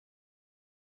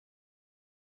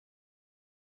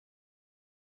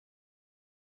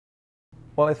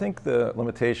Well, I think the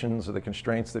limitations or the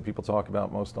constraints that people talk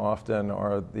about most often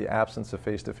are the absence of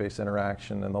face-to-face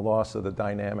interaction and the loss of the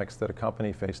dynamics that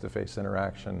accompany face-to-face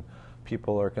interaction.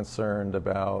 People are concerned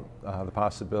about the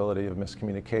possibility of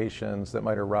miscommunications that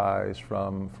might arise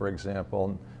from, for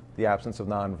example, the absence of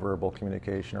nonverbal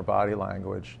communication or body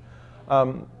language.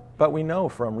 But we know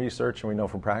from research and we know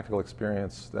from practical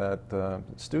experience that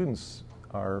students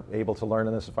are able to learn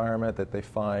in this environment, that they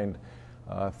find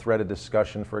threaded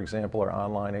discussion, for example, or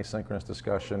online asynchronous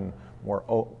discussion more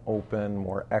open,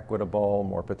 more equitable,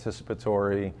 more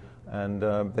participatory, and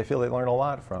they feel they learn a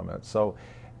lot from it. So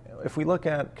if we look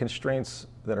at constraints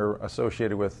that are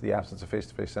associated with the absence of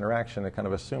face-to-face interaction, it kind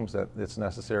of assumes that it's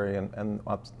necessary, and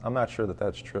I'm not sure that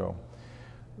that's true.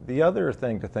 The other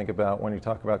thing to think about when you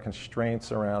talk about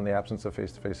constraints around the absence of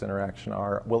face-to-face interaction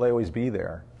are, will they always be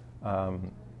there?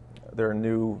 There are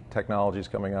new technologies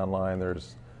coming online.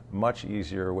 There's much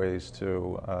easier ways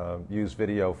to use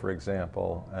video, for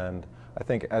example, and I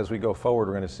think as we go forward,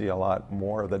 we're going to see a lot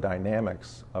more of the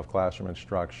dynamics of classroom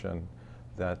instruction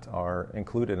that are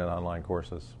included in online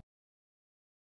courses.